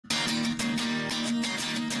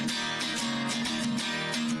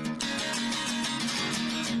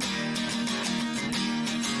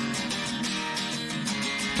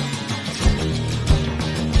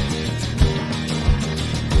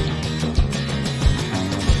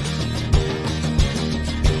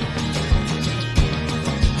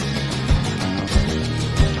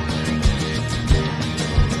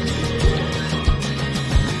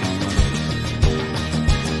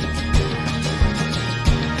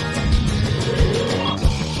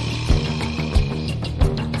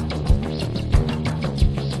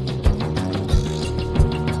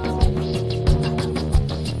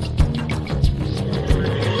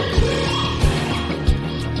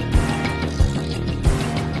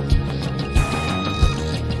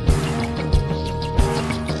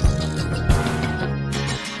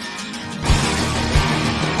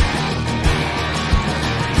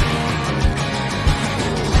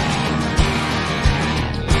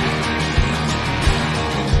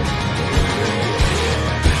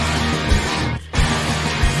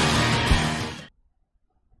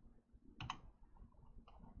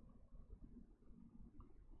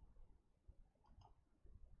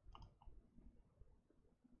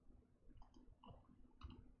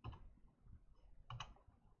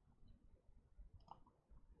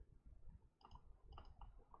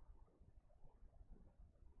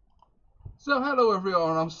So hello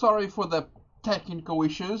everyone, I'm sorry for the technical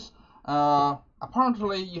issues.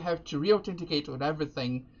 Apparently you have to re-authenticate with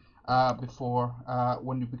everything before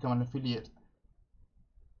when you become an affiliate.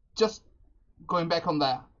 Just going back on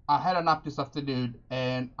that, I had an app this afternoon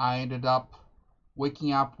and I ended up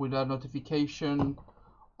waking up with a notification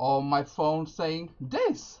on my phone saying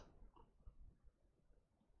this.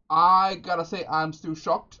 I gotta say I'm still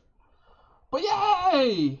shocked, but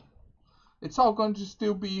yay! It's all going to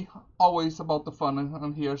still be always about the fun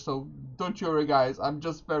on here, so don't you worry, guys. I'm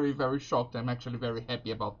just very, very shocked. I'm actually very happy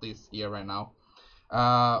about this here right now.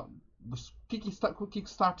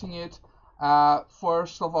 Kickstarting it,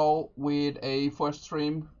 first of all, with a first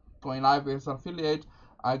stream going live as an affiliate.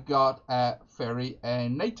 I got Ferry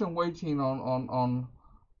and Nathan waiting on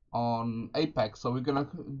Apex, so we're gonna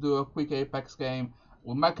do a quick Apex game.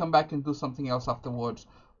 We might come back and do something else afterwards,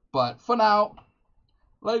 but for now,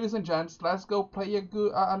 ladies and gents, let's go play a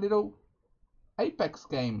little Apex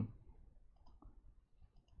game.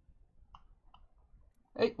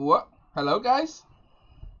 Hey, what? Hello, guys.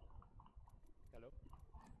 Hello.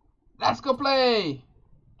 Let's go play.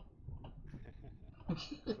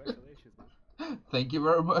 Congratulations, man. Thank you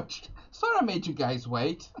very much. Sorry I made you guys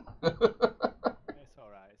wait. It's alright, it's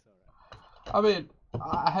alright. I mean,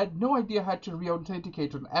 I had no idea how to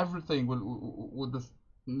re-authenticate on everything with this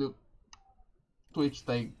new Twitch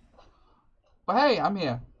thing. But hey, I'm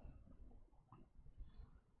here.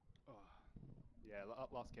 Oh, yeah,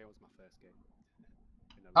 last game was my first game.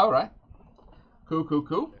 Alright. Cool.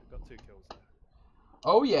 Yeah, got 2 kills there.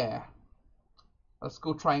 Oh yeah. Let's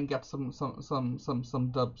go try and get some dubs. Yeah,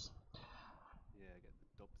 get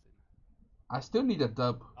the dubs in. I still need a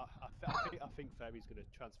dub. I think Fairy's going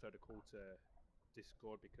to transfer the call to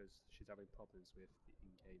Discord because she's having problems with the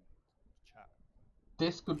in-game chat.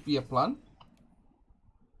 This could be a plan.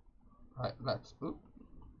 Right, let's. Oop.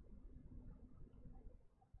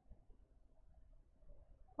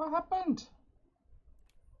 What happened?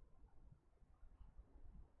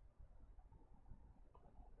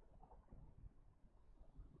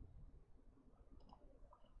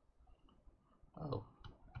 Oh,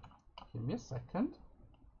 give me a second.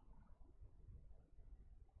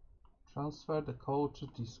 Transfer the code to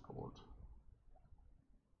Discord.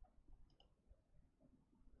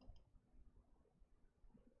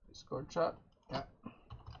 Discord chat. Yeah.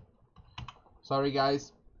 Sorry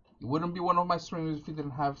guys, it wouldn't be one of my streams if you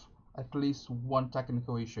didn't have at least one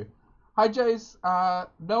technical issue. Hi Jace,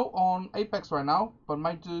 no on Apex right now, but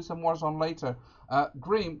might do some Warzone later.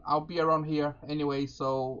 Grim, I'll be around here anyway,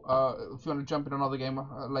 so if you want to jump in another game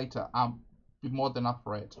later, I'll be more than up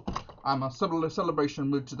for it. I'm a celebration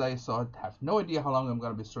mood today, so I have no idea how long I'm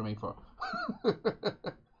going to be streaming for.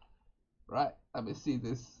 Right, let me see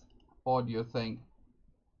this audio thing.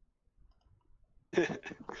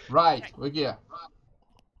 Right, we're here.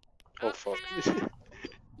 Oh fuck.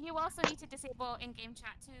 You also need to disable in-game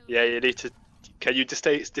chat too. Yeah, you need to. Can you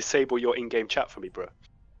disable your in-game chat for me, bro?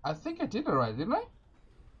 I think I did it right, didn't I?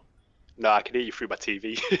 No, I can hear you through my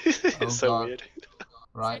TV. Oh, It's so God. weird.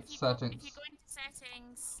 Right, So settings. if you go into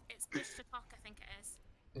settings, it's push to talk, I think it is.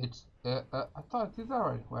 It's I thought I did that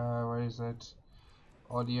right. Where is it?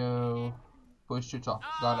 Audio, push to talk.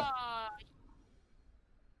 Got it. Oh,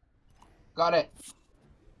 Got it.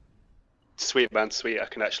 Sweet man, sweet. I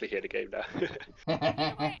can actually hear the game now. you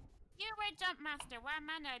were jump master. Why am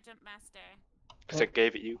I now jump master? Because I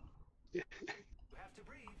gave it you.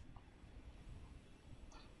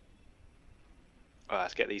 Alright,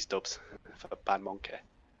 let's get these dubs for Bad Monkey.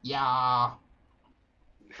 Yeah.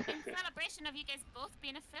 In celebration of you guys both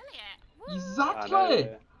being affiliate. Woo! Exactly. I know,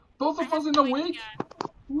 yeah. Both I of have us in no a week. idea. I have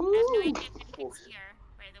no Woo. idea if anything's here,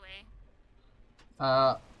 by the way.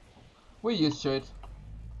 We're used to it.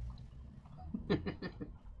 Yeah,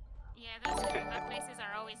 those web places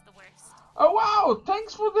are always the worst. Oh wow!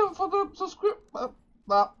 Thanks for the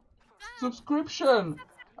subscription,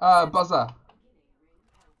 Buzzer.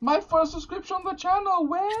 My first subscription on the channel.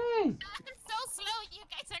 Way! I'm so slow. You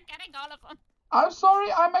guys are getting all of them. I'm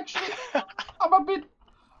sorry. I'm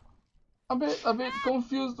a bit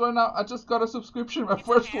confused right now. I just got a subscription, my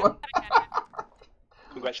first Okay, one.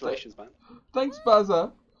 Congratulations, man. Thanks,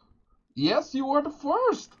 Buzzer. Yes, you were the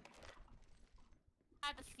first. I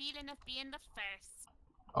had the feeling of being the first.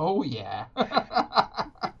 Oh yeah.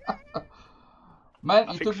 Man,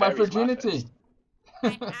 I you think took my Fairy's virginity. I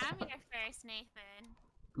am your first, Nathan.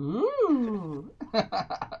 Ooh.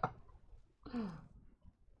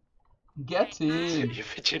 Get in. Your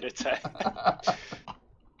virginity.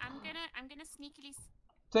 I'm gonna sneakily.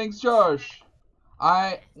 Thanks, Josh.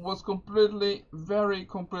 I was completely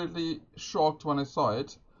shocked when I saw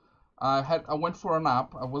it. I went for a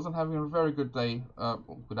nap. I wasn't having a very good day.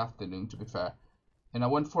 Good afternoon, to be fair. And I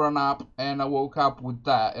went for a nap, and I woke up with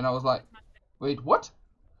that, and I was like, wait, what?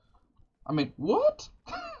 I mean, what?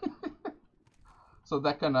 So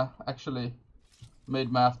that kind of actually made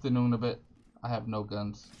my afternoon a bit. I have no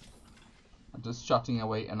guns. I'm just shooting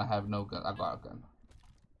away, and I have no gun. I got a gun.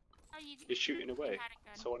 Oh, you You're shooting you away. had a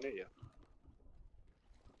gun. Someone near you.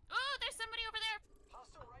 Oh, there's somebody over there.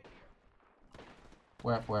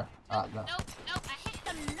 Where? Ah, no. Nope, I hit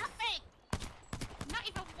them nothing. Not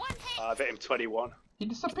even one hit. I've hit him 21. He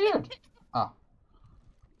disappeared. Ah.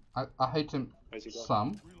 I hit him Where's he gone?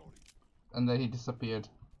 some, and then he disappeared.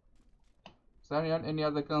 Is there any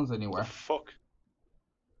other guns anywhere? Fuck.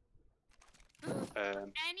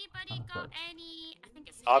 Anybody got okay. any? I think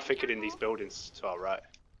it's. I'm heavy thinking in ammo. these buildings to our right.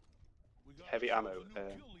 Heavy ammo. I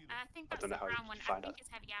think I that's don't know the how you brown one. I find think that. it's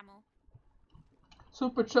heavy ammo.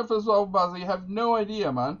 Super Chef as well, Buzz. You have no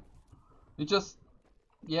idea, man. You just,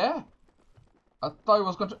 yeah. I thought he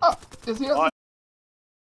was going to. Oh, is he? Oh,